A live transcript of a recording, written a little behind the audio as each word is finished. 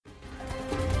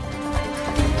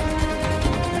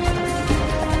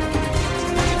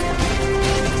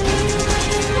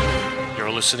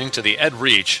listening to the Ed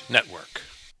Reach Network.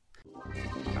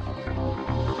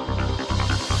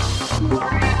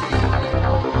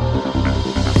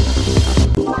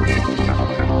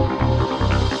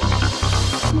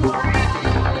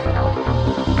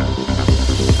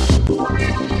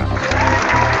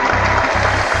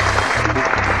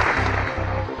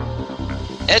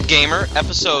 Ed Gamer,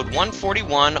 episode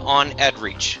 141 on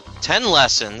EdReach. 10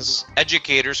 lessons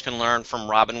educators can learn from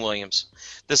Robin Williams.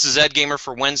 This is Ed Gamer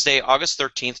for Wednesday, August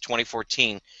 13th,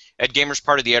 2014. Ed Gamer is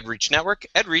part of the EdReach network,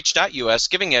 edreach.us,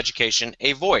 giving education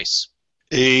a voice.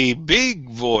 A big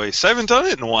voice. I haven't done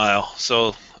it in a while,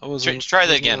 so I wasn't. Try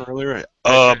that again. Really right.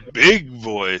 A big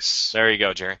voice. There you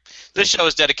go, Jerry. This show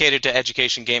is dedicated to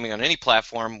education gaming on any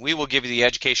platform. We will give you the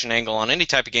education angle on any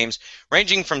type of games,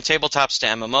 ranging from tabletops to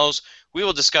MMOs. We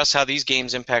will discuss how these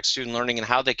games impact student learning and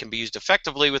how they can be used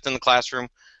effectively within the classroom.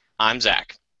 I'm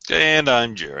Zach. And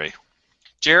I'm Jerry.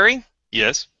 Jerry?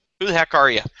 Yes? Who the heck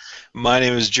are you? My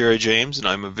name is Jerry James, and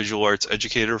I'm a visual arts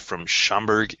educator from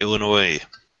Schaumburg, Illinois.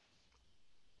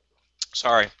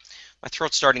 Sorry. My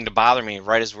throat's starting to bother me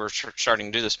right as we're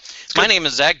starting to do this. My name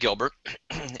is Zach Gilbert,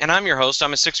 and I'm your host.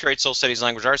 I'm a 6th grade social studies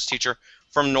language arts teacher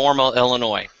from Normal,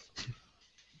 Illinois.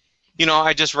 You know,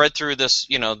 I just read through this,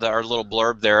 our little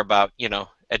blurb there about,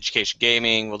 education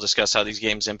gaming. We'll discuss how these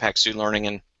games impact student learning,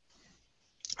 and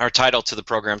our title to the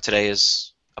program today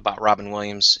is about Robin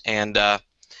Williams. And,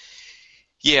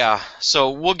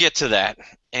 so we'll get to that.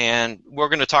 And we're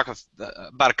going to talk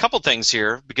about a couple things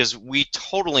here because we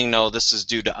totally know this is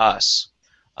due to us.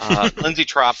 Lindsay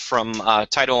Trop from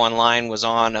Taito Online was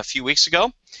on a few weeks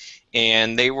ago,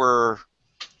 and they were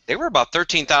about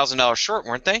 $13,000 short,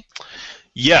 weren't they?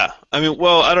 Yeah, I mean,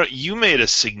 well, you made a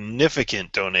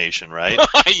significant donation, right?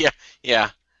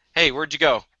 Yeah. Hey, where'd you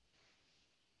go?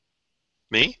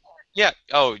 Me? Yeah.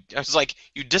 Oh, I was like,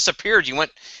 you disappeared. You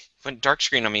went dark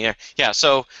screen on me. Yeah.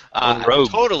 So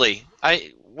totally.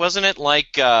 Wasn't it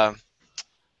like like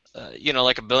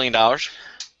 $1 billion?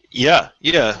 Yeah.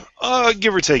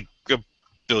 Give or take $1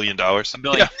 billion. $1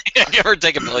 billion. Yeah. Give or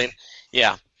take $1 billion.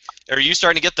 Yeah. Are you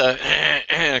starting to get the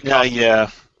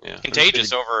Yeah.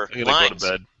 Contagious over lines. Go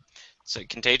to bed. So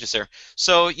contagious there.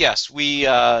 So yes, we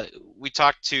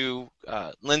talked to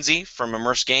Lindsay from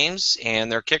Immerse Games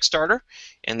and their Kickstarter,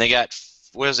 and they got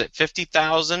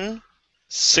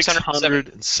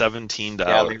 $50,617.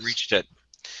 Yeah, they reached it.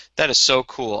 That is so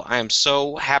cool. I am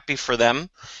so happy for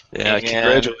them. Yeah,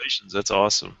 congratulations. That's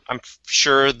awesome. I'm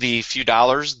sure the few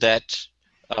dollars that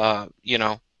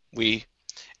we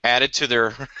added to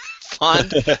their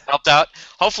fund helped out.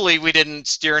 Hopefully we didn't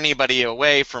steer anybody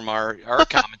away from our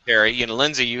commentary.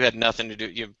 Lindsay, you had nothing to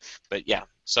do. But yeah,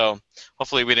 so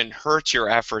hopefully we didn't hurt your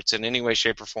efforts in any way,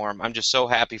 shape, or form. I'm just so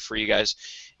happy for you guys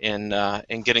in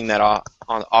getting that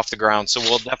off the ground. So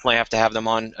we'll definitely have to have them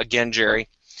on again, Jerry,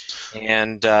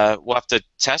 and we'll have to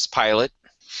test pilot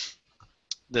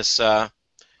this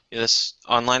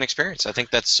online experience. I think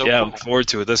that's so cool. Yeah, I look forward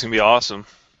to it. That's gonna be awesome.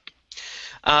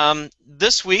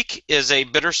 This week is a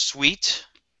bittersweet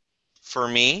for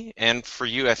me and for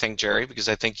you, I think, Jerry, because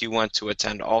I think you want to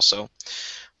attend also.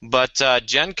 But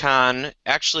Gen Con,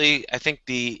 actually, I think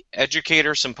the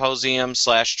Educator Symposium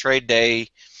 / Trade Day,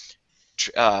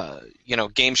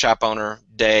 Game Shop Owner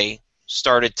Day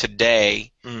started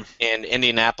today in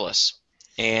Indianapolis.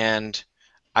 And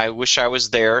I wish I was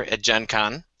there at Gen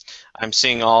Con. I'm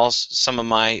seeing some of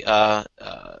my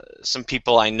some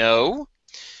people I know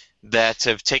that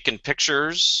have taken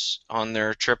pictures on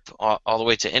their trip all the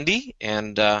way to Indy,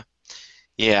 and I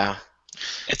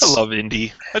love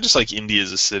Indy. I just like Indy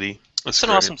as a city. It's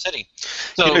an awesome city.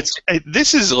 So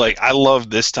this is I love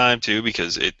this time too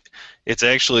because it's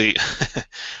actually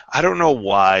I don't know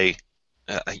why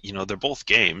they're both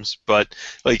games, but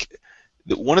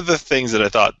one of the things that I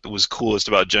thought was coolest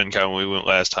about Gen Con when we went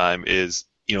last time is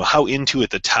how into it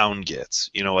the town gets.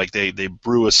 They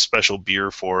brew a special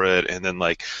beer for it, and then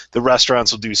the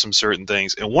restaurants will do some certain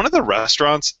things. And one of the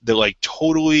restaurants that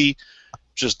totally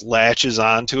just latches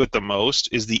onto it the most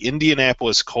is the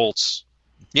Indianapolis Colts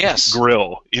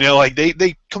grill.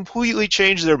 They completely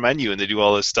change their menu and they do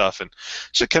all this stuff, and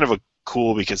it's just kind of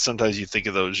cool because sometimes you think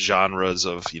of those genres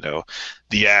of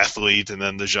the athlete and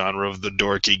then the genre of the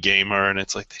dorky gamer, and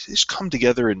it's they just come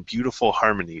together in beautiful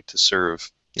harmony to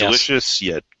serve delicious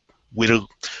yet witty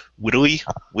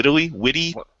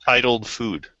titled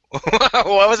food. What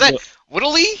was that?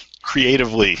 Wittily?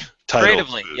 Creatively titled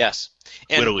food. Yes.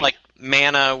 And Wittily.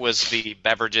 Mana was the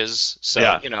beverages,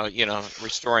 so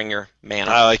restoring your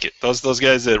mana. I like it. Those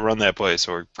guys that run that place,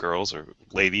 or girls, or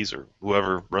ladies, or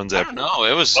whoever runs that. I don't know.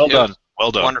 It was well done.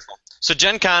 Wonderful. So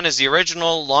Gen Con is the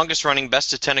original, longest-running,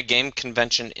 best-attended game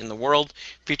convention in the world,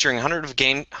 featuring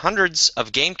hundreds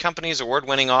of game companies,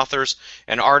 award-winning authors,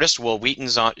 and artists. Will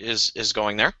Wheaton's is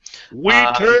going there.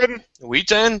 Wheaton.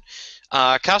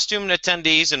 Costume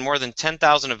attendees and more than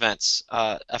 10,000 events.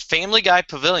 A Family Guy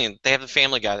pavilion. They have the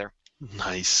Family Guy there.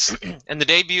 Nice. And the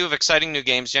debut of exciting new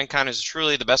games, Gen Con is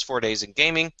truly the best 4 days in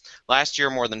gaming. Last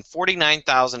year, more than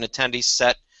 49,000 attendees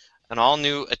set an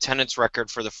all-new attendance record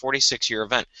for the 46-year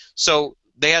event. So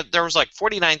there was like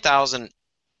 49,000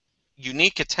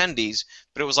 unique attendees,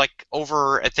 but it was like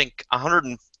over, I think,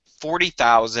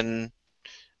 140,000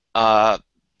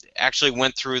 actually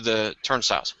went through the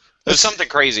turnstiles. It was something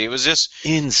crazy. It was just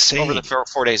insane over the 4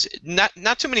 days.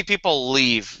 Not too many people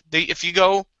leave. If you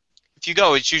go,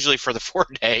 it's usually for the 4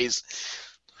 days.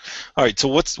 All right. So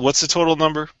what's the total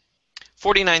number?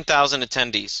 49,000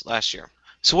 attendees last year.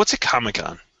 So what's a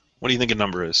Comic-Con? What do you think a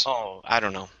number is? Oh, I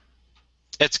don't know.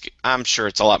 I'm sure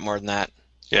it's a lot more than that.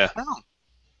 Yeah. I don't know.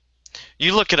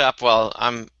 You look it up while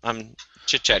I'm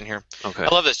chit-chatting here. Okay.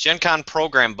 I love this Gen Con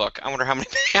program book. I wonder how many.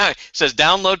 It says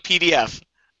download PDF.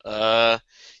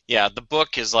 Yeah, the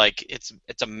book is like it's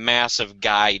a massive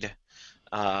guide.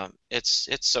 It's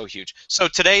so huge. So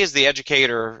today is the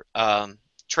Educator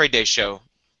Trade Day show,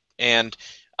 and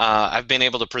I've been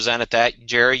able to present at that.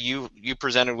 Jerry, you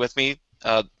presented with me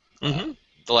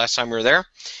the last time we were there,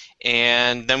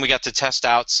 and then we got to test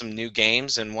out some new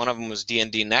games, and one of them was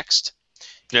D&D Next.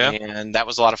 Yeah. And that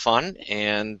was a lot of fun,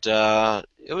 and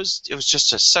it was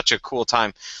just such a cool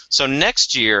time. So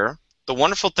next year, the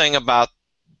wonderful thing about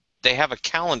they have a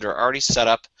calendar already set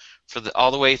up for all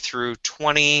the way through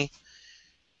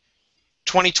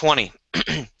 2020,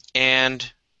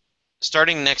 and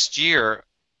starting next year,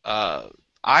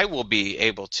 I will be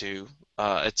able to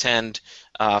attend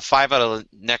 5 out of the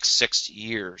next 6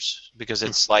 years because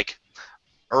it's like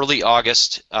early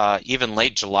August, even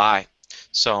late July.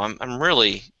 So I'm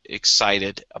really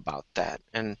excited about that,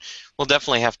 and we'll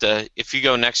definitely have to. If you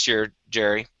go next year,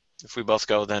 Jerry, if we both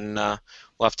go, then we'll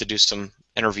have to do some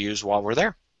interviews while we're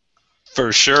there.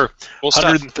 For sure.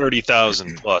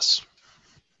 130,000 plus.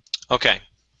 Okay,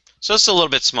 so it's a little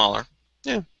bit smaller.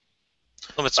 Yeah. A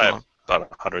little bit smaller. About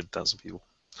 100,000 people.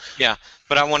 Yeah,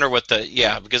 but I wonder what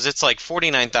because it's like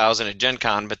 49,000 at Gen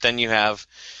Con, but then you have,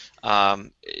 I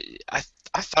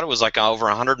thought it was like over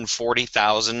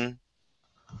 140,000,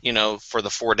 for the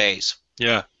 4 days.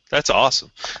 Yeah, that's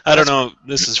awesome. I don't know.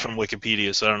 This is from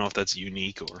Wikipedia, so I don't know if that's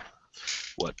unique or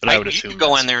what. But I would assume you could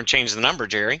go in there and change the number,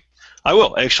 Jerry. I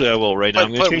will. Actually, I will right now.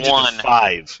 I'm going to change it to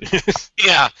 5.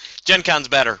 Yeah, Gen Con's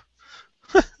better.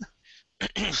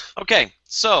 Okay,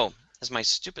 so as my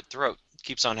stupid throat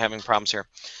keeps on having problems here,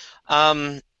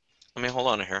 let me hold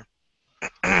on here.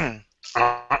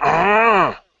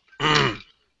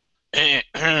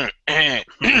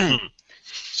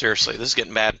 Seriously, this is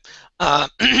getting bad.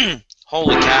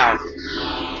 Holy cow.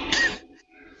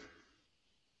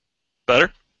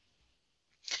 Better?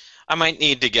 I might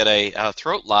need to get a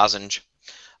throat lozenge.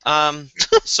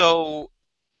 So,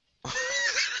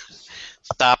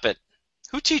 stop it.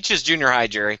 Who teaches junior high,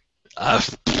 Jerry?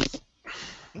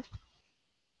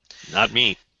 Not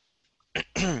me.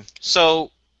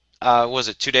 So, was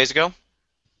it 2 days ago?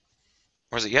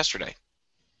 Or was it yesterday?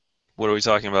 What are we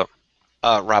talking about?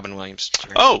 Robin Williams.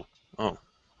 Jerry. Oh.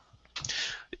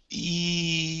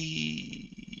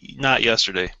 Not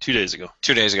yesterday. 2 days ago.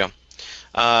 2 days ago.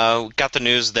 Got the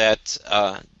news that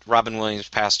Robin Williams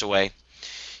passed away.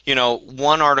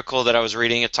 One article that I was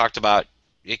reading, it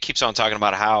keeps on talking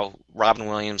about how Robin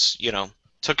Williams,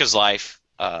 took his life.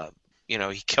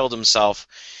 He killed himself.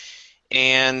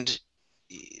 And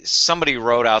somebody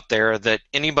wrote out there that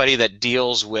anybody that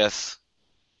deals with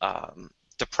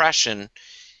depression,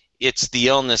 it's the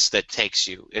illness that takes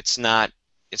you. It's not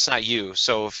you.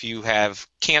 So if you have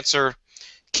cancer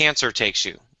takes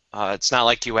you. It's not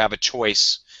like you have a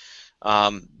choice.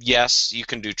 Yes, you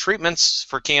can do treatments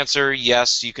for cancer.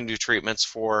 Yes, you can do treatments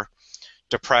for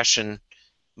depression,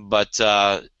 but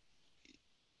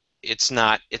it's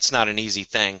not an easy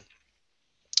thing.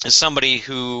 As somebody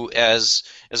who, as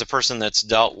a person that's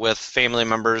dealt with family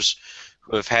members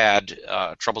who have had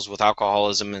troubles with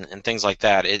alcoholism and things like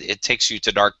that, it takes you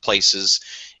to dark places,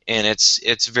 and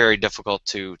it's very difficult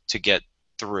to get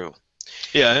through.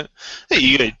 Yeah,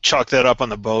 you gotta chalk that up on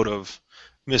the boat of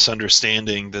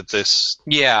misunderstanding that this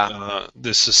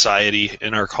this society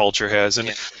and our culture has.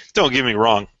 And don't get me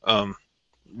wrong,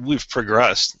 we've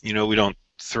progressed. We don't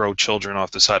throw children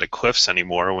off the side of cliffs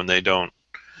anymore when they don't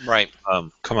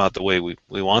come out the way we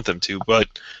want them to. But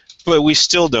we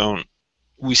still don't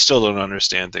we still don't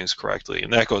understand things correctly,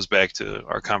 and that goes back to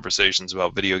our conversations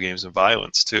about video games and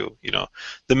violence too.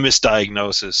 The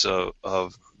misdiagnosis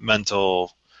of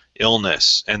mental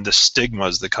illness and the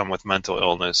stigmas that come with mental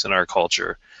illness in our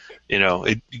culture.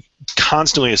 It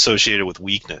constantly associated with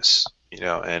weakness.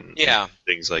 And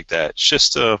things like that. It's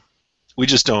just we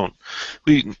just don't.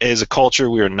 We as a culture,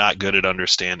 we are not good at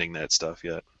understanding that stuff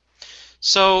yet.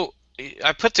 So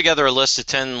I put together a list of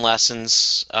 10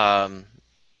 lessons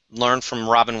learned from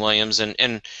Robin Williams,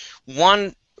 and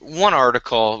one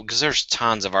article, because there's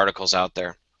tons of articles out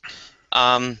there.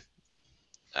 I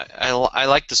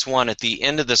like this one. At the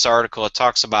end of this article, it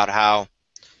talks about how.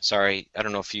 Sorry, I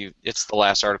don't know if it's the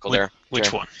last article there.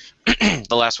 Which one?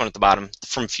 The last one at the bottom,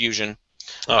 from Fusion.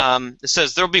 Oh. It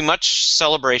says, there will be much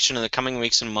celebration in the coming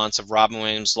weeks and months of Robin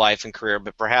Williams' life and career,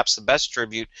 but perhaps the best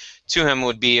tribute to him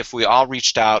would be if we all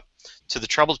reached out to the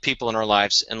troubled people in our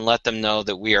lives and let them know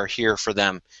that we are here for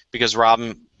them, because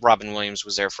Robin Williams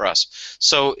was there for us.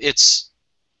 So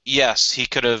yes, he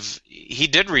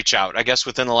did reach out. I guess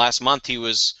within the last month he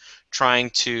was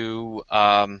trying to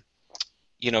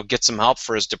get some help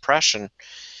for his depression,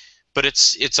 but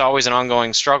it's always an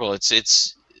ongoing struggle.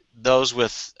 It's those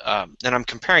with and I'm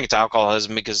comparing it to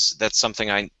alcoholism because that's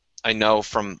something I know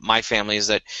from my family, is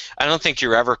that I don't think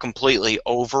you're ever completely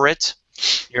over it.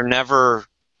 You're never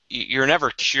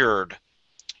cured.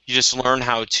 You just learn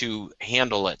how to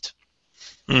handle it.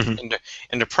 Mm-hmm.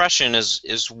 And depression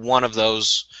is one of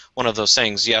those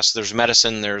things. Yes, there's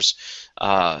medicine. There's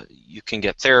you can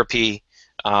get therapy.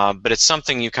 But it's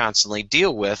something you constantly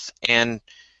deal with, and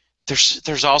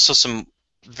there's also some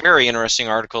very interesting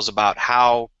articles about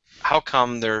how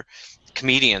come they're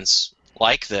comedians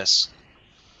like this,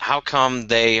 how come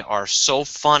they are so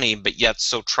funny but yet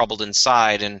so troubled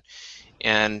inside, and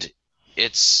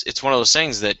it's one of those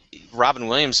things that Robin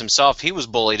Williams himself, he was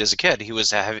bullied as a kid. He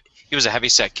was a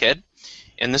heavy-set kid,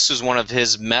 and this was one of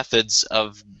his methods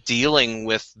of dealing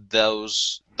with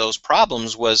those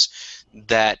problems, was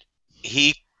that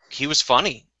he was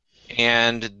funny,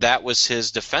 and that was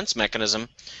his defense mechanism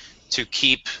to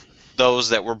keep those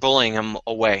that were bullying him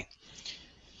away.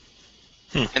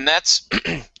 And that's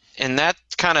that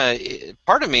kind of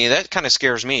part of me that kind of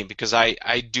scares me, because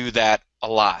I do that a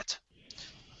lot.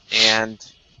 And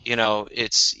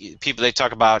it's people, they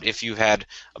talk about if you had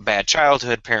a bad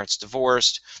childhood, parents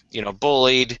divorced,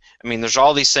 bullied. I mean, there's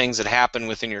all these things that happen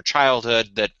within your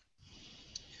childhood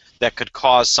that could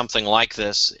cause something like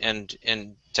this, and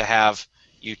to have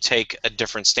you take a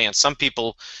different stance. Some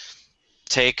people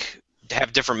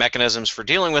have different mechanisms for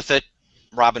dealing with it.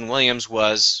 Robin Williams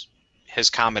was his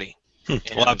comedy. A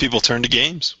lot of people turn to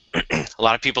games. A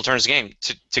lot of people turn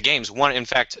to games. One, in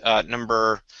fact,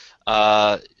 number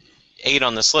 8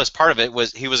 on this list, part of it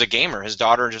was he was a gamer. His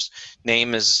daughter's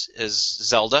name is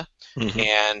Zelda. Mm-hmm.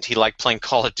 And he liked playing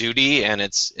Call of Duty, and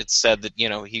it's said that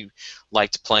he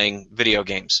liked playing video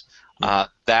games.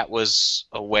 That was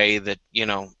a way that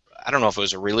I don't know if it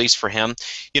was a release for him.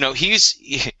 There's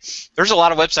a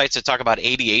lot of websites that talk about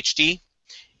ADHD,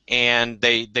 and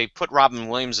they put Robin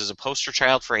Williams as a poster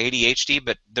child for ADHD,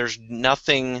 but there's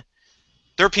nothing.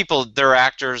 There are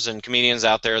actors and comedians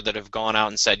out there that have gone out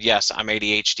and said, yes, I'm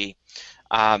ADHD.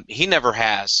 He never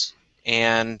has,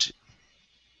 and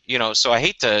so I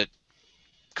hate to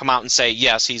come out and say,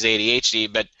 yes, he's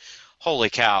ADHD, but holy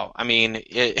cow, I mean,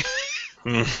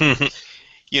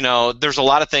 there's a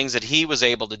lot of things that he was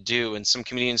able to do, and some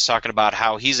comedians talking about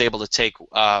how he's able to take,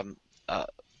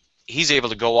 he's able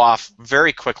to go off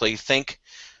very quickly, think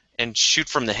and shoot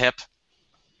from the hip,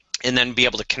 and then be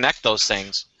able to connect those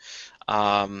things.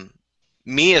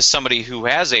 Me, as somebody who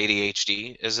has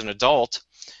ADHD, as an adult,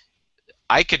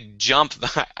 I could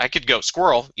go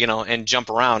squirrel, and jump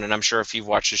around, and I'm sure if you've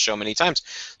watched the show many times,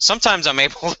 sometimes I'm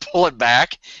able to pull it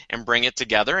back and bring it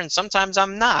together, and sometimes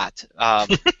I'm not.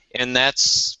 And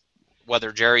that's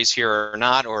whether Jerry's here or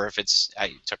not, or if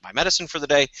I took my medicine for the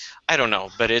day, I don't know.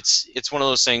 But it's one of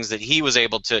those things that he was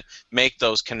able to make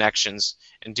those connections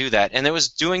and do that. And it was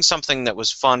doing something that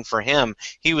was fun for him.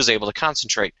 He was able to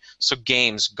concentrate. So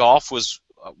golf was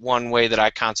one way that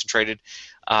I concentrated.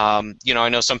 I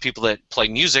know some people that play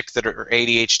music that are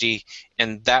ADHD,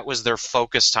 and that was their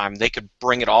focus time. They could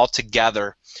bring it all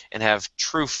together and have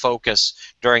true focus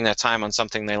during that time on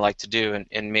something they like to do,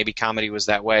 and maybe comedy was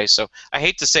that way. So I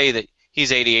hate to say that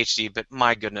he's ADHD, but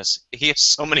my goodness, he has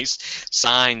so many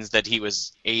signs that he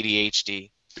was ADHD.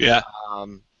 Yeah.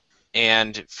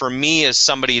 And for me, as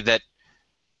somebody that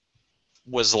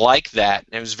was like that,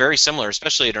 and it was very similar,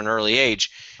 especially at an early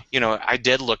age, I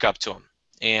did look up to him.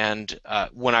 And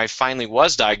when I finally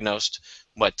was diagnosed,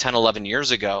 10, 11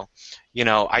 years ago,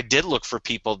 I did look for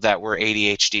people that were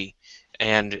ADHD.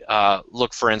 and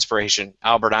look for inspiration.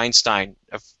 Albert Einstein,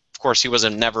 of course, he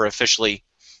wasn't never officially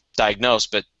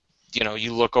diagnosed, but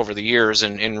you look over the years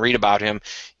and read about him.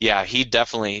 Yeah, he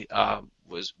definitely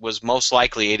was most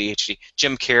likely ADHD.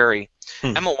 Jim Carrey,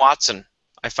 Emma Watson,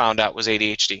 I found out was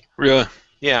ADHD. Really?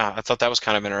 Yeah, I thought that was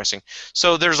kind of interesting.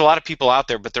 So there's a lot of people out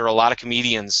there, but there are a lot of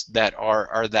comedians that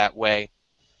are that way.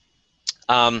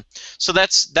 So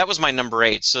that was my number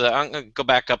 8. So I'm going to go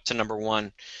back up to number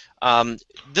 1.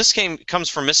 This comes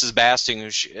from Mrs. Basting,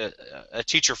 who's a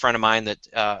teacher friend of mine that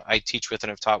I teach with and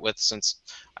have taught with since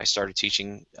I started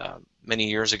teaching many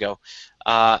years ago.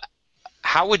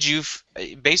 How would you,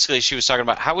 basically she was talking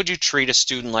about, how would you treat a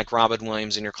student like Robin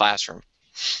Williams in your classroom?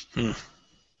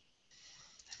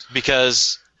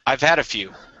 Because I've had a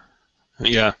few.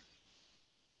 Yeah.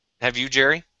 Have you,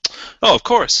 Jerry? Oh, of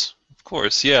course,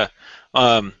 yeah.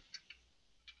 Oh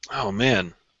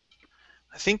man,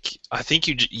 I think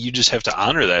you just have to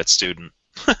honor that student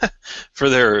for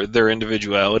their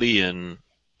individuality and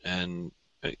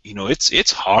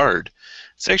it's hard.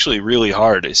 It's actually really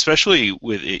hard, especially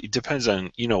it depends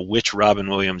on which Robin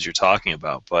Williams you're talking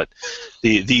about, but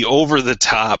the over the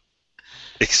top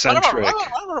eccentric,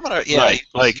 yeah,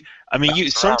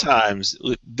 sometimes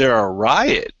they're a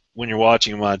riot when you're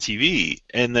watching them on TV,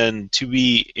 and then to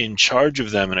be in charge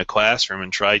of them in a classroom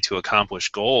and try to accomplish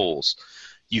goals,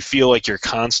 you feel like you're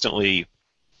constantly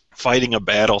fighting a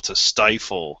battle to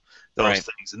stifle those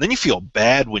things, and then you feel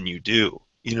bad when you do,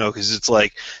 because it's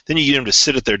like then you get them to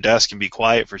sit at their desk and be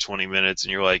quiet for 20 minutes,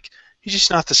 and you're like, he's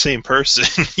just not the same person.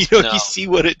 No. You see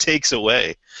what it takes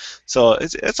away. So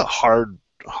it's a hard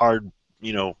wired.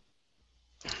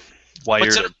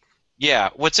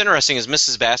 What's interesting is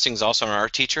Mrs. Basting is also an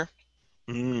art teacher.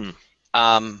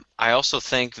 I also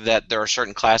think that there are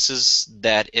certain classes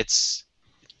that it's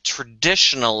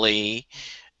traditionally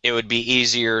it would be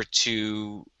easier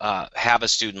to have a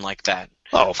student like that.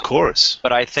 Oh, of course.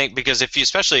 But I think because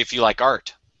especially if you like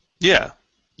art, that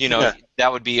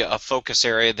would be a focus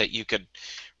area that you could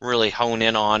really hone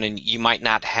in on, and you might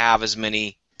not have as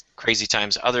many crazy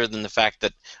times, other than the fact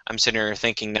that I'm sitting here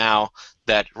thinking now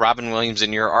that Robin Williams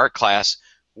in your art class,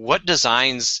 what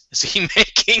designs is he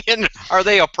making, and are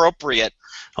they appropriate?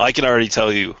 I can already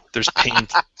tell you there's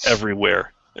paint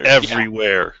everywhere.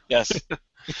 Everywhere. Yes.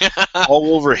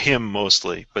 All over him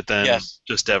mostly, but then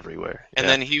just everywhere. And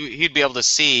then he'd be able to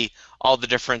see all the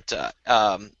different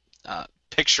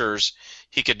pictures.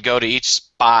 He could go to each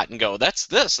spot and go, that's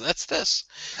this.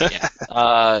 Yeah.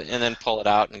 And then pull it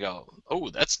out and go, oh,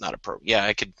 that's not appropriate. Yeah,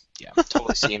 I could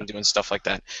totally see him doing stuff like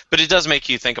that. But it does make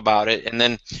you think about it. And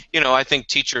then, I think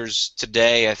teachers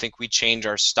today, I think we change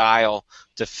our style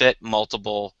to fit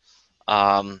multiple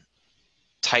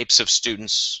types of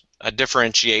students,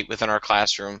 differentiate within our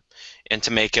classroom, and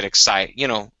to make it exciting.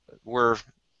 Daniel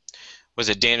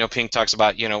Pink talks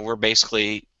about, we're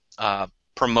basically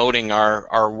promoting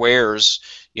our wares,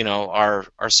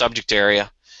 our subject area,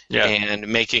 and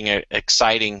making it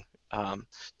exciting.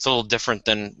 It's a little different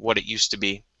than what it used to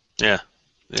be. Yeah.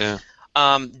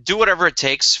 Do whatever it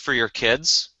takes for your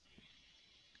kids.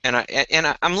 And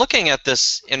I'm looking at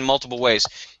this in multiple ways.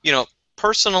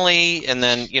 Personally, and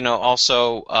then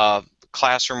also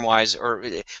classroom-wise, or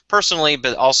personally,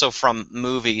 but also from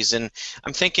movies. And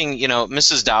I'm thinking,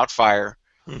 Mrs. Doubtfire.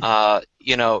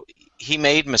 He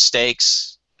made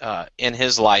mistakes in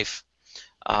his life.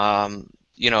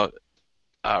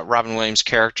 Robin Williams'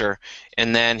 character,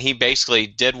 and then he basically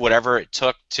did whatever it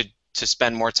took to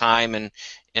spend more time and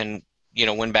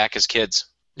win back his kids.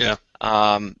 Yeah.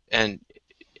 And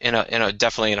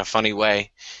definitely in a funny way.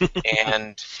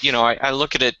 And I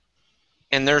look at it,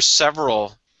 and there's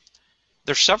several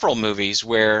movies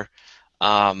where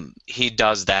he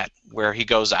does that, where he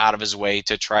goes out of his way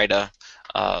to try to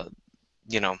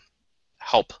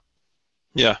help.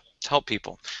 Yeah. To help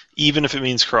people. Even if it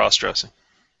means cross-dressing.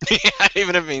 Yeah,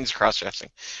 even if it means cross-dressing.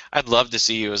 I'd love to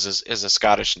see you as a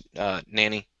Scottish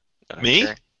nanny. Me?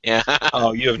 Jerry. Yeah.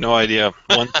 Oh, you have no idea.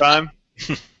 One time,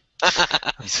 there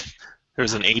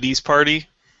was an 80s party,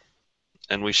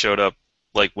 and we showed up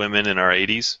like women in our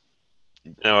 80s.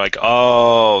 And they're like,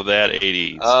 oh, that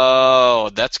 80s.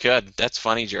 Oh, that's good. That's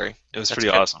funny, Jerry. It was pretty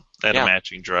awesome. I had a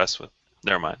matching dress with...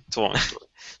 Never mind. It's a long story.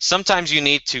 Sometimes you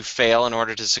need to fail in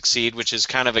order to succeed, which is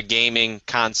kind of a gaming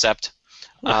concept.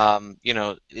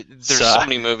 There's so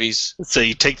many movies. So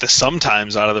you take the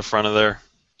sometimes out of the front of there.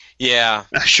 Yeah.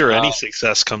 Sure, any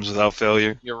success comes without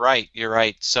failure. You're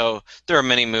right. So there are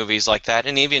many movies like that,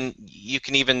 and even you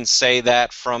can even say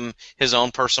that from his own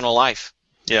personal life.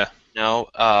 Yeah.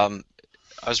 I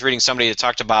was reading somebody that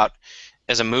talked about,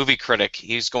 as a movie critic,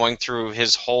 he's going through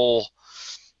his whole.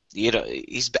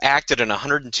 He's acted in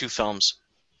 102 films.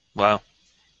 Wow.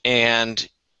 And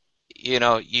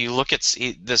you look at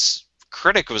this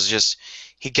critic was just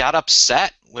he got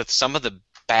upset with some of the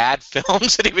bad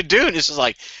films that he would do, and it's just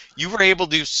like you were able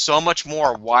to do so much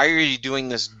more. Why are you doing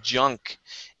this junk?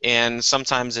 And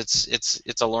sometimes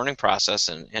it's a learning process,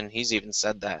 and he's even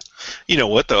said that. You know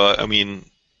what though? I mean,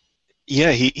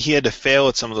 yeah, he had to fail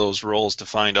at some of those roles to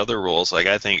find other roles. Like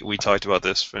I think we talked about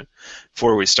this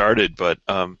before we started, but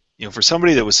for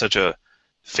somebody that was such a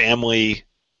family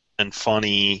and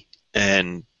funny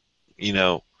and you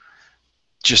know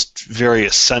just very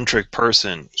eccentric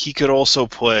person, he could also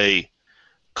play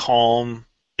calm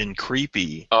and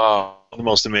creepy Oh, in the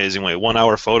most amazing way. 1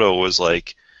 Hour Photo was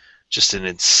like just an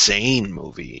insane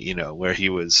movie, where he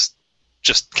was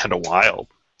just kind of wild.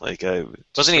 Like,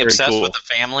 wasn't he very obsessed cool. with the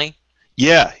family?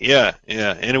 Yeah, yeah,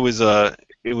 yeah, and it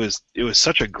was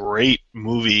such a great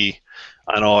movie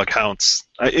on all accounts.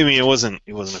 I mean, it wasn't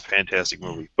a fantastic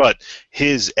movie, but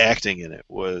his acting in it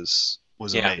was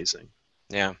Yeah, amazing.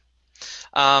 yeah.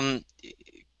 Um,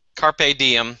 Carpe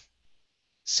Diem,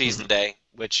 seize the Hmm. day,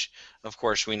 which of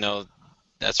course we know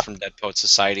that's from Dead Poet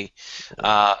Society.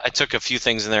 I took a few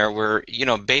things in there where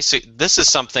basic. This is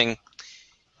something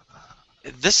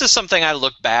I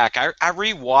look back. I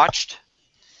rewatched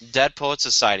Dead Poet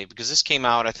Society because this came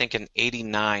out I think in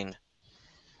 '89.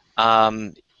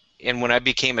 Um, and when I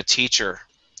became a teacher,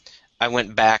 I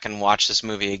went back and watched this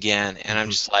movie again, and I'm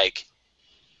Hmm. just like,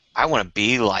 I want to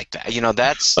be like that.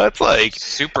 That's That's like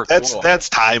super that's cool. that's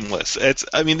timeless.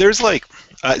 I mean, there's like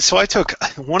so I took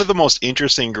one of the most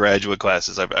interesting graduate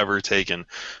classes I've ever taken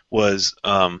was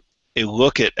a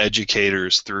look at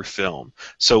educators through film.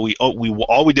 So we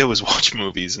all we did was watch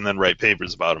movies and then write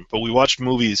papers about them. But we watched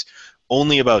movies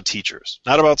only about teachers,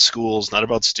 not about schools, not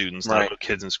about students, not Right. about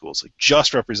kids in schools, like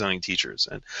just representing teachers.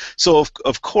 And so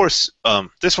of course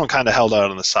this one kind of held out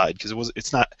on the side because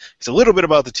it's a little bit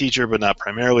about the teacher, but not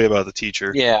primarily about the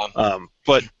teacher. Yeah.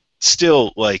 But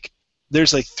still, like,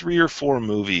 there's like 3 or 4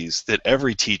 movies that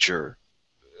every teacher,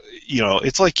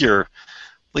 it's like your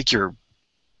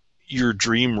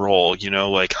dream role.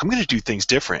 Like, I'm going to do things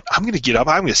different. I'm going to get up.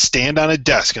 I'm going to stand on a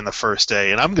desk in the first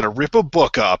day, and I'm going to rip a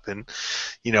book up, and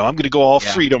I'm going to go all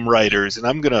Yeah. freedom writers, and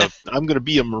I'm gonna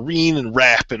be a Marine and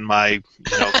rap in my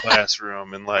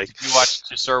classroom, and like, You watched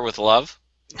To Sir with Love?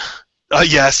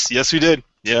 yes, we did.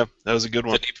 Yeah, that was a good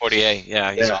one. Sidney Poitier.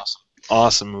 Yeah, he's Yeah. awesome.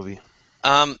 Awesome movie.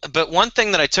 But one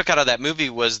thing that I took out of that movie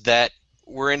was that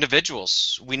we're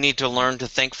individuals. We need to learn to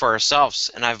think for ourselves.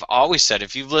 And I've always said,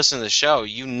 if you've listened to the show,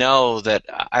 you know that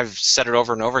I've said it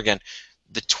over and over again.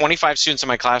 The 25 students in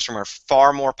my classroom are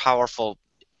far more powerful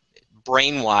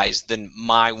brain-wise than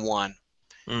my one.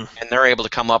 Mm. And they're able to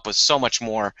come up with so much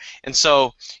more. And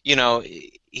so,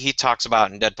 he talks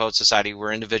about in Dead Poet Society,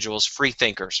 we're individuals, free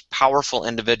thinkers, powerful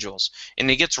individuals. And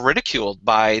he gets ridiculed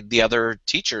by the other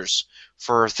teachers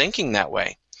for thinking that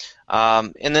way.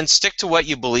 And then stick to what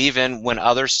you believe in when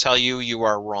others tell you you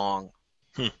are wrong.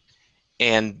 Hmm.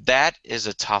 And that is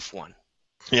a tough one.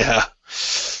 Yeah.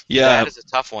 Yeah. That is a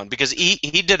tough one because he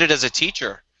did it as a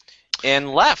teacher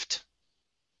and left.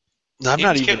 I'm He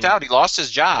not was even. kicked out. He lost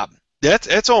his job.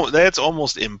 That's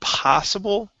almost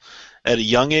impossible at a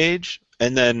young age,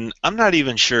 and then I'm not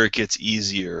even sure it gets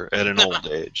easier at an old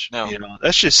age. No.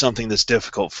 That's just something that's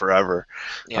difficult forever.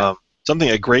 Yeah. Something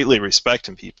I greatly respect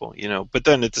in people. But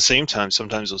then at the same time,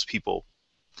 sometimes those people,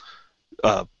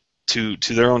 to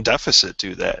their own deficit,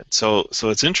 do that. So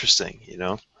it's interesting.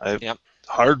 Yep.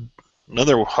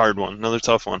 Another hard one, another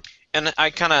tough one. And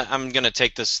I'm going to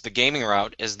take the gaming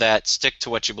route, is that stick to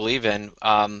what you believe in.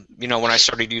 When I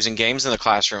started using games in the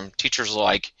classroom, teachers were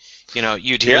like,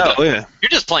 you'd hear Yeah, yeah. you're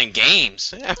just playing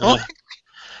games. I'm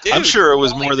Dude, sure it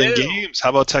was you more than only do. games. How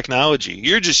about technology?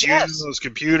 You're just Yes. using those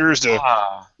computers to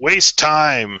Ah, waste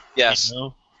time. yes.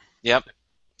 Yep.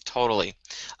 Totally.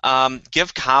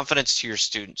 Give confidence to your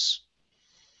students.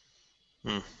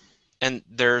 Hmm. And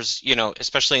there's,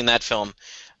 especially in that film,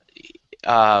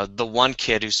 the one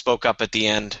kid who spoke up at the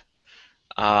end,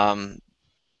 and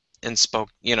spoke,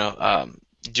 do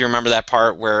you remember that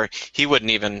part where he really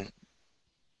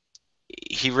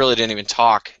didn't even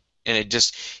talk, and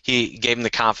he gave him the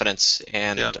confidence,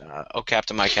 and Yeah. oh,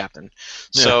 Captain, my Captain.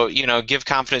 Yeah. So, give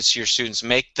confidence to your students,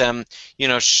 make them,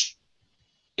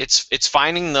 it's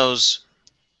finding those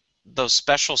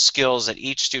special skills that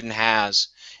each student has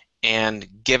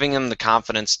and giving them the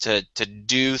confidence to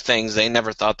do things they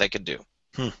never thought they could do.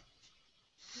 Hmm.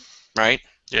 Right?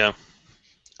 Yeah.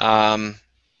 And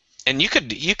you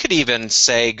could even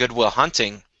say Good Will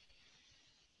Hunting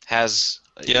has,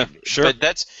 Yeah, sure.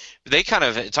 but they kind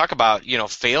of talk about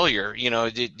failure,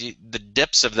 the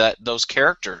dips of those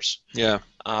characters. Yeah.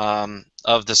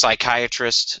 of the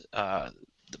psychiatrist,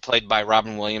 played by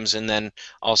Robin Williams, and then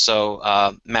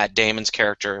also Matt Damon's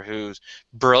character, who's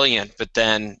brilliant, but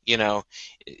then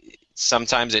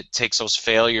sometimes it takes those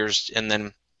failures and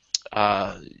then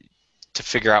to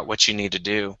figure out what you need to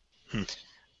do.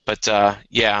 But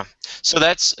yeah, so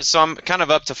I'm kind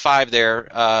of up to 5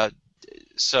 there.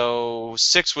 So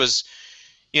 6 was,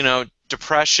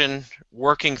 depression,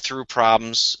 working through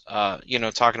problems,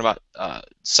 talking about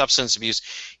substance abuse.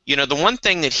 The one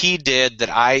thing that he did that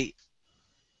I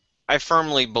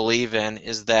firmly believe in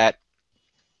is that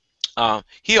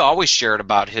he always shared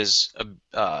about his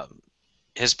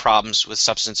problems with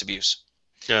substance abuse.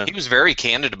 Yeah. He was very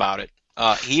candid about it.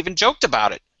 He even joked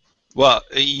about it. Well,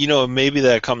 maybe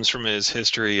that comes from his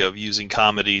history of using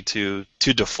comedy to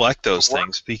deflect those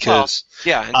things, because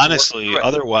honestly,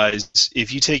 otherwise,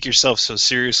 if you take yourself so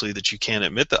seriously that you can't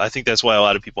admit that, I think that's why a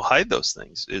lot of people hide those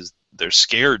things, is they're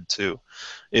scared to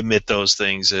admit those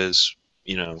things as.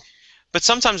 But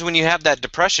sometimes when you have that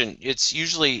depression, it's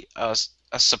usually a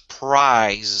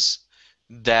surprise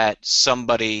that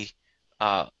somebody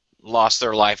lost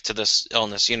their life to this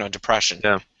illness, depression.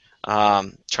 Yeah.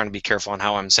 Trying to be careful on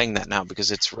how I'm saying that now,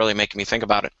 because it's really making me think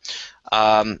about it.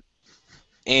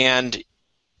 And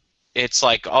it's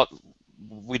like,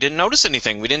 we didn't notice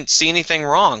anything. We didn't see anything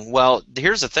wrong. Well,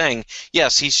 here's the thing.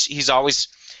 Yes, he seems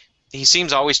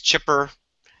always chipper.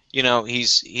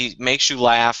 He makes you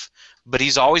laugh, but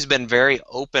he's always been very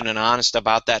open and honest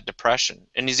about that depression.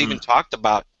 And he's even talked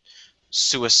about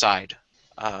suicide.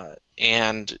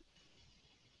 And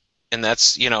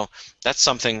that's that's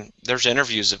something. There's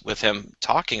interviews with him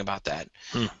talking about that.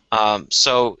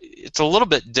 So it's a little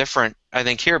bit different, I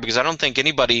think, here, because I don't think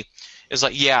anybody is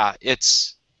like, yeah,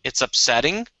 it's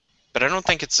upsetting, but I don't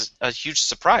think it's a huge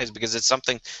surprise, because it's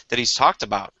something that he's talked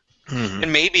about.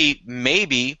 And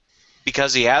maybe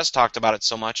because he has talked about it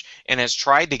so much and has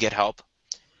tried to get help,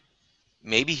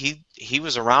 maybe he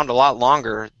was around a lot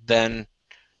longer than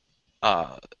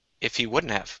if he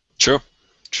wouldn't have. True.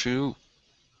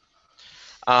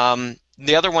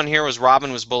 The other one here was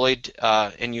Robin was bullied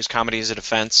and used comedy as a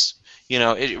defense.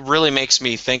 It really makes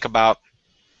me think about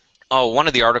one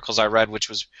of the articles I read, which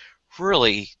was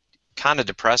really kind of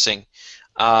depressing.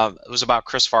 It was about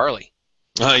Chris Farley.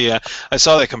 Oh yeah, I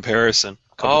saw that comparison.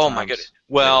 My goodness.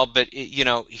 Well, but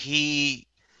he,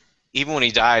 even when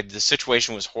he died, the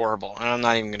situation was horrible, and I'm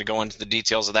not even going to go into the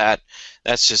details of that.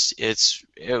 That's just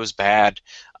it was bad.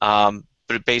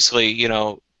 But basically,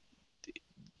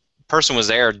 person was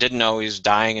there, didn't know he was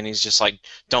dying, and he's just like,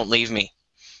 don't leave me.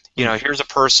 Here's a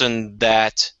person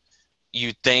that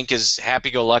you think is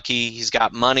happy-go-lucky, he's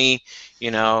got money, he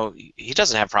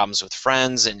doesn't have problems with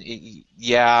friends, and he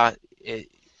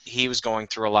was going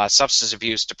through a lot of substance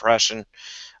abuse, depression,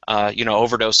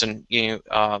 overdosing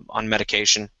on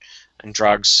medication and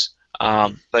drugs.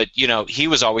 But he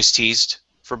was always teased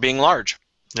for being large.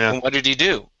 Yeah. And what did he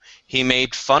do? He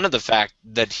made fun of the fact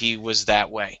that he was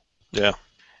that way. Yeah.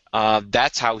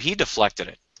 That's how he deflected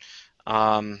it.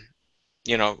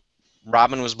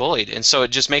 Robin was bullied, and so it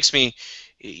just makes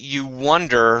you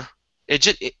wonder.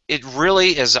 It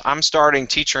really is. I'm starting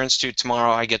Teacher Institute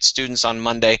tomorrow. I get students on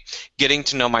Monday, getting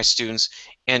to know my students,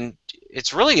 and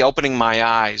it's really opening my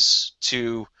eyes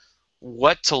to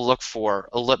what to look for.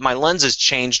 My lens has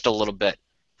changed a little bit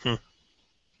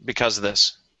because of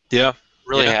this. Yeah. It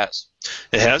really has.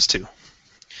 It has to.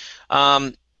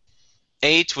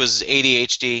 8 was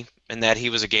ADHD, and that he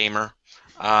was a gamer.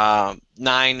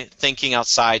 9, thinking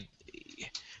outside.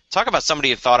 Talk about somebody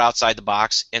who thought outside the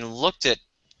box and looked at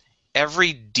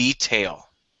every detail.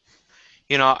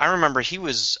 I remember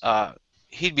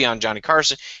he'd be on Johnny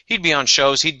Carson, he'd be on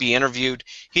shows, he'd be interviewed,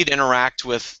 he'd interact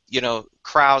with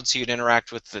crowds, he'd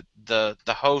interact with the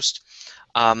host,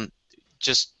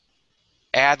 just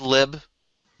ad lib.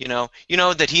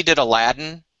 That he did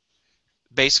Aladdin.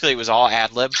 Basically, it was all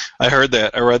ad lib. I heard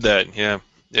that. I read that. Yeah,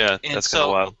 and that's kind of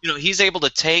wild. He's able to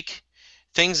take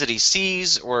things that he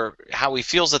sees or how he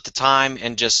feels at the time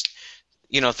and just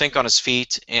think on his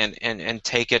feet and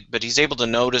take it. But he's able to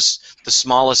notice the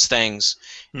smallest things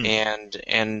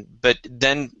but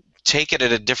then take it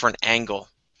at a different angle.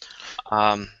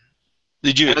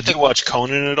 Did you watch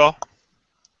Conan at all?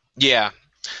 Yeah.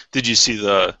 Did you see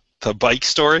the bike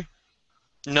story?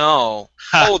 No.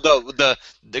 Oh, the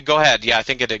go ahead. Yeah, I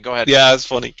think it did. Go ahead. Yeah, it's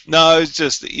funny. No, it's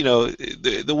just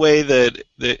the way that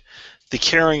the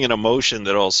caring and emotion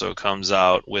that also comes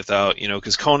out without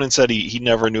because Conan said he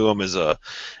never knew him as a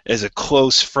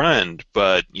close friend,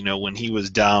 but when he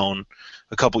was down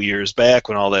a couple years back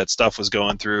when all that stuff was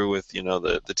going through with, you know,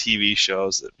 the TV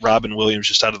shows, that Robin Williams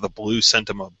just out of the blue sent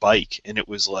him a bike, and it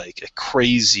was like a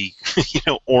crazy, you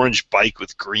know, orange bike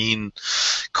with green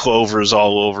clovers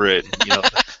all over it. And, you know,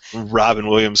 Robin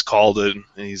Williams called it, and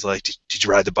he's like, "Did you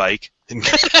ride the bike?" And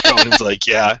Conan's like,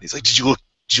 "Yeah." He's like, "Did you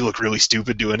look really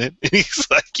stupid doing it?" And he's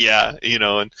like, "Yeah," you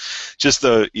know, and just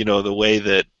the, you know, the way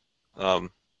that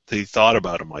he thought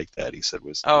about him like that, he said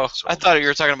was. Oh, so I thought you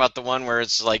were talking about the one where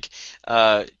it's like,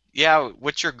 yeah,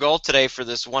 what's your goal today for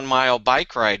this 1 mile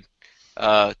bike ride?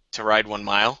 To ride 1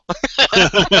 mile.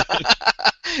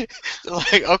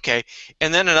 Like, okay.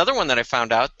 And then another one that I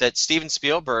found out, that Steven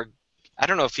Spielberg, I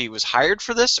don't know if he was hired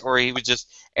for this or he was just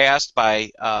asked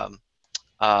by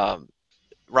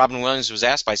Robin Williams was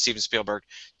asked by Steven Spielberg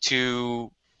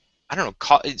to, I don't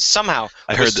know, somehow.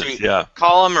 I heard this, yeah.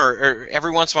 Call him, or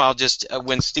every once in a while, just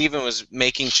when Steven was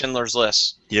making Schindler's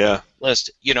List,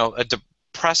 you know, a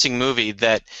depressing movie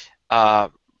that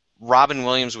Robin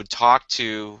Williams would talk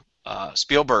to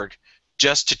Spielberg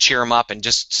just to cheer him up and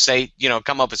just say, you know,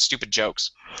 come up with stupid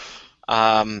jokes,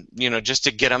 you know, just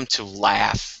to get him to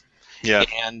laugh. Yeah.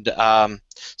 And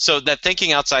so that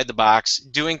thinking outside the box,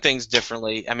 doing things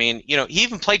differently. I mean, you know, he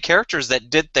even played characters that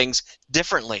did things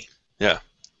differently. Yeah.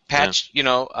 Patch, you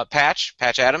know, Patch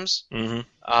Adams.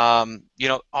 Mm-hmm. You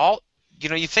know, you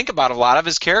know, you think about a lot of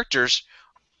his characters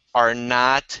are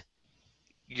not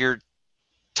your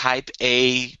type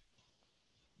A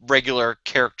regular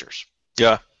characters.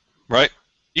 Yeah. Right.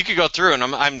 You could go through,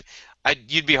 and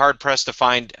you'd be hard pressed to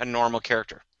find a normal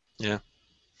character. Yeah.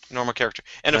 Normal character,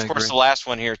 and of course the last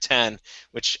one here, 10,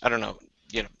 which I don't know,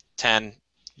 you know, 10.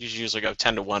 You usually go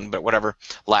 10 to 1, but whatever.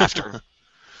 Laughter.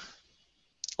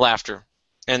 Laughter.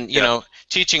 And, you know,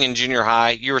 teaching in junior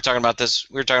high, you were talking about this,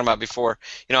 we were talking about before.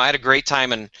 You know, I had a great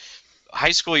time, and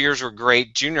high school years were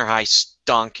great. Junior high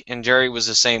stunk, and Jerry was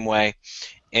the same way.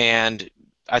 And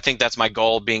I think that's my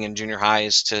goal being in junior high,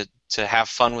 is to have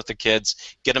fun with the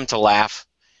kids, get them to laugh.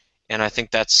 And I think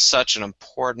that's such an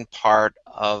important part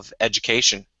of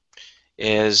education,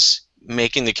 is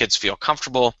making the kids feel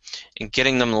comfortable and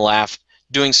getting them to laugh.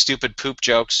 Doing stupid poop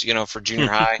jokes, you know, for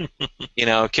junior high. You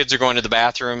know, kids are going to the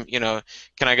bathroom. You know,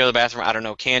 can I go to the bathroom? I don't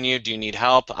know. Can you? Do you need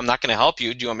help? I'm not going to help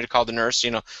you. Do you want me to call the nurse?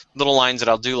 You know, little lines that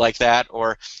I'll do like that.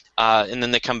 Or, and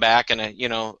then they come back and, you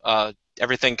know,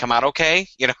 everything come out okay?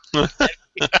 You know.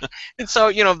 And so,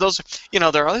 you know, those, you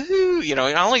know, they're, you know,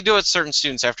 I only do it with certain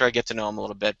students after I get to know them a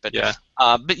little bit. But,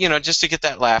 but you know, just to get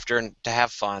that laughter and to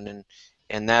have fun,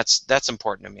 and that's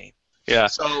important to me. Yeah.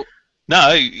 So.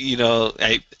 No, you know,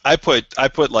 I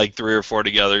put like 3 or 4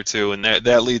 together too, and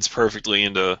that leads perfectly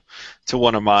into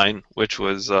one of mine, which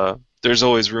was there's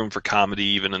always room for comedy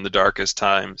even in the darkest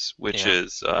times, which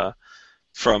is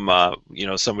from you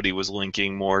know, somebody was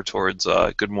linking more towards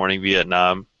Good Morning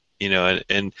Vietnam, you know,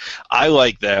 and I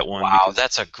like that one. Wow,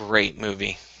 that's a great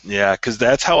movie. Yeah, because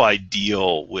that's how I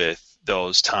deal with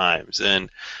those times, and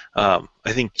I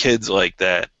think kids like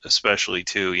that especially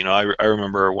too. You know, I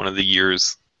remember one of the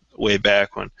years way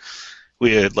back when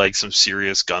we had like some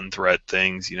serious gun threat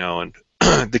things, you know, and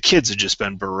the kids had just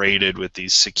been berated with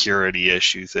these security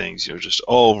issue things, you know, just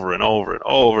over and over and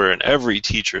over, and every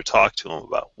teacher talked to them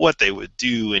about what they would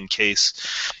do in case,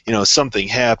 you know, something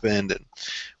happened. And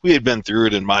we had been through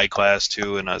it in my class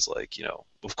too, and I was like, you know,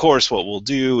 of course what we'll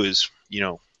do is, you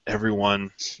know,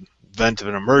 everyone, event of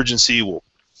an emergency, will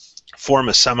form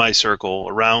a semicircle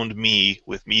around me,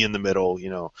 with me in the middle. You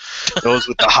know, those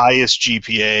with the highest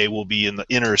GPA will be in the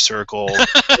inner circle,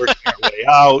 working their way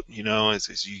out. You know,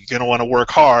 it's you're gonna want to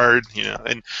work hard. You know,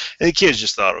 and the kids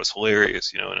just thought it was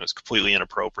hilarious. You know, and it was completely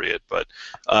inappropriate. But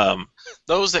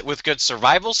those that with good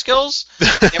survival skills,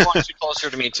 they want you closer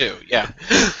to me too. Yeah.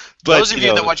 But those of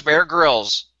you that watch Bear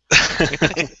Grylls.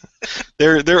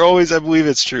 There always, I believe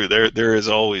it's true. There is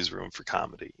always room for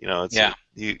comedy. You know, it's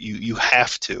you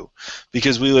have to,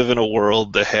 because we live in a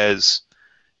world that has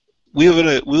we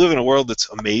live in a world that's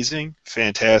amazing,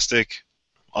 fantastic,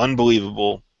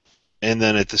 unbelievable, and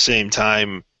then at the same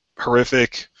time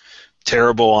horrific,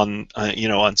 terrible on you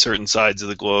know, on certain sides of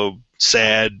the globe,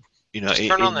 sad. You know, just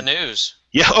turn on the news.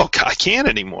 Yeah, oh, I can't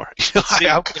anymore. You know, See,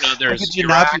 how there's could you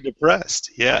Iraq, not be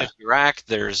depressed? Yeah. There's Iraq.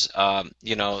 There's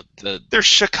you know, there's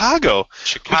Chicago.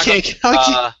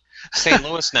 Chicago. St.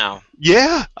 Louis now.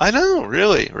 Yeah, I know.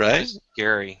 Really, right? That's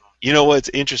scary. You know what's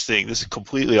interesting? This is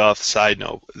completely off the side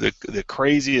note. The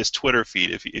craziest Twitter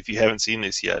feed, if you haven't seen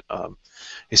this yet,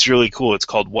 it's really cool. It's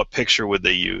called "What Picture Would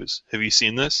They Use?" Have you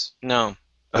seen this? No.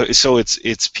 So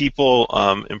it's people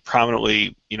and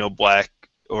prominently, you know, Black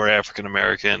or African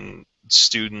American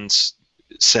students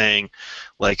saying,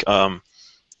 like,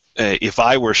 if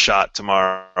I were shot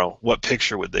tomorrow, what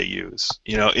picture would they use?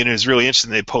 You know, and it was really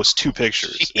interesting. They post two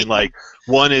pictures, and like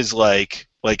one is like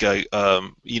a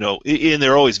you know, and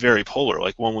they're always very polar.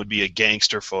 Like one would be a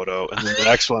gangster photo, and then the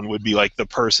next one would be like the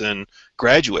person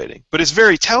graduating. But it's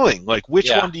very telling. Like, which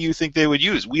one do you think they would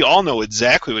use? We all know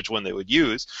exactly which one they would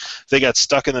use. If they got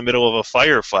stuck in the middle of a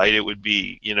firefight, it would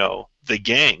be, you know, the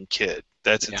gang kid.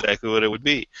 That's exactly what it would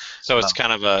be. So it's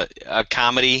kind of a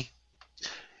comedy.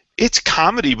 It's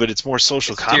comedy, but it's more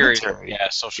social commentary. Yeah,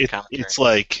 social commentary.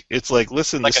 It's like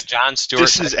listen, like a Jon Stewart.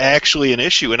 This is actually an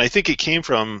issue, and I think it came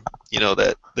from, you know,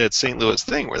 that St. Louis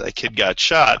thing where that kid got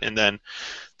shot, and then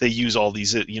they use all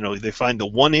these, you know, they find the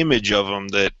one image of him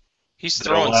that he's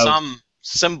throwing some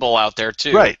symbol out there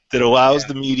too. Right, that allows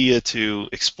the media to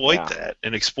exploit that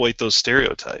and exploit those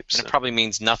stereotypes. And it probably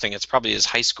means nothing. It's probably his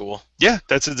high school. Yeah,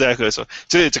 that's exactly what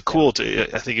it's a cool.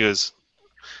 I think it was.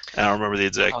 I don't remember the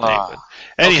exact name, but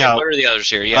anyhow. Okay, what are the others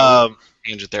here? Yeah,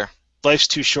 tangent there. Life's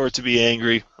too short to be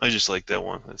angry. I just like that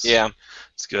one. It's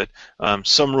good.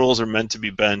 Some rules are meant to be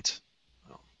bent.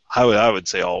 I would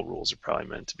say all rules are probably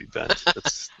meant to be bent.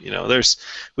 It's, you know,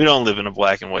 we don't live in a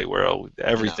black and white world.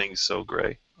 Everything's so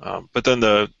gray. But then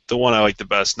the one I like the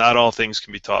best. Not all things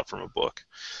can be taught from a book.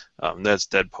 That's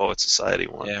Dead Poet Society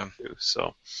one. Yeah. Too.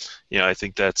 So, you know, I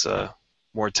think that's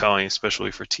more telling,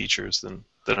 especially for teachers than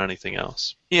anything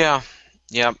else. Yeah,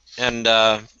 and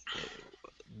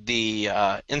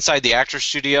the Inside the Actors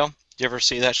Studio. Did you ever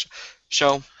see that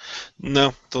show?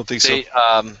 No, don't think so.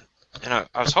 And I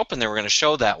was hoping they were going to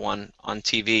show that one on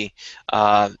TV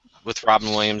with Robin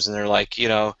Williams, and they're like, you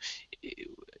know,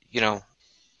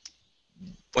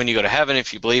 when you go to heaven,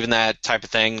 if you believe in that type of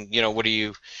thing, you know, what do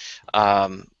you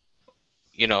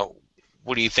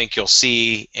think you'll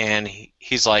see? And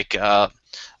he's like,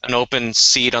 an open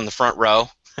seat on the front row.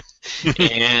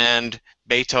 And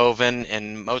Beethoven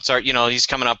and Mozart, you know, he's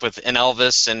coming up with an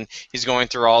Elvis, and he's going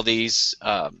through all these,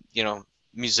 you know,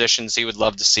 musicians he would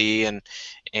love to see, and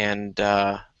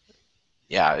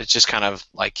it's just kind of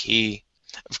like he,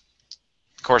 of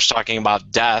course, talking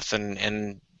about death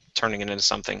and turning it into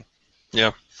something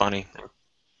funny.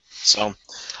 So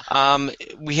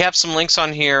we have some links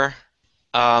on here.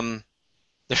 There's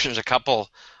a couple.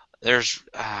 There's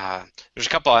a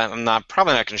couple I'm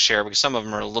probably not going to share because some of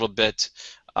them are a little bit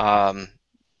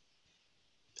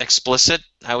explicit,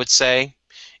 I would say,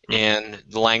 in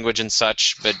the language and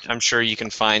such. But I'm sure you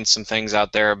can find some things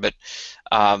out there. But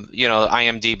you know,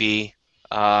 IMDb,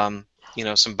 you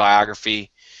know, some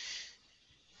biography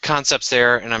concepts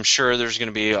there, and I'm sure there's going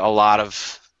to be a lot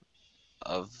of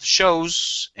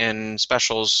shows and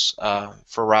specials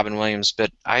for Robin Williams. But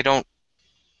I don't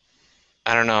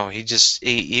know.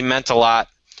 He meant a lot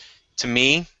to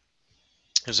me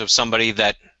because of somebody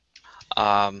that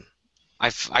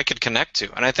I could connect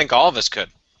to, and I think all of us could.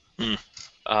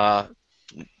 Not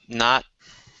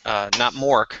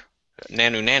Mork,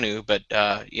 Nanu, but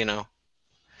you know.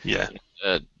 Yeah.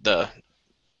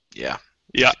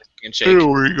 Handshake. Where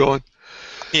are you going?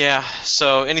 Yeah.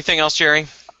 So, anything else, Jerry?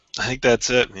 I think that's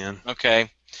it, man.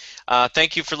 Okay.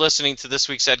 Thank you for listening to this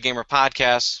week's Ed Gamer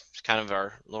podcast. It's kind of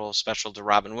our little special to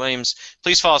Robin Williams.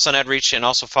 Please follow us on EdReach and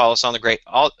also follow us on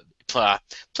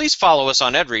please follow us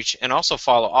on EdReach and also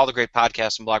follow all the great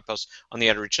podcasts and blog posts on the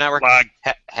EdReach Network.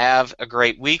 Have a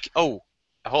great week. Oh,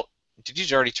 did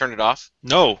you already turn it off?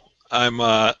 No, I'm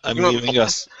leaving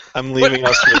us. I'm leaving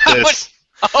us with this.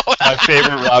 My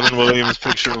favorite Robin Williams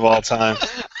picture of all time.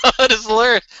 That is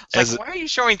hilarious. It's like, why are you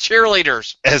showing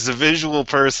cheerleaders? As a visual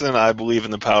person, I believe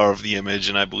in the power of the image,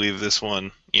 and I believe this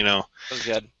one, you know. That was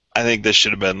good. I think this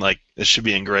should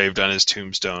be engraved on his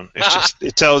tombstone. It's just,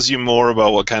 it tells you more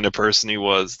about what kind of person he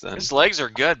was. His legs are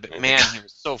good, but man, he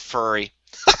was so furry.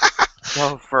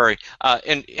 So furry.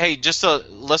 And hey, just the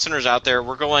listeners out there,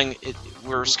 we're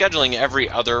scheduling every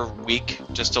other week,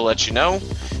 just to let you know.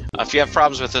 If you have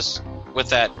problems with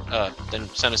that, then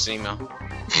send us an email.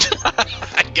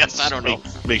 I guess, I don't know.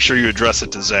 Make sure you address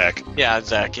it to Zach. Yeah,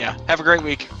 Zach, yeah. Have a great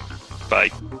week. Bye.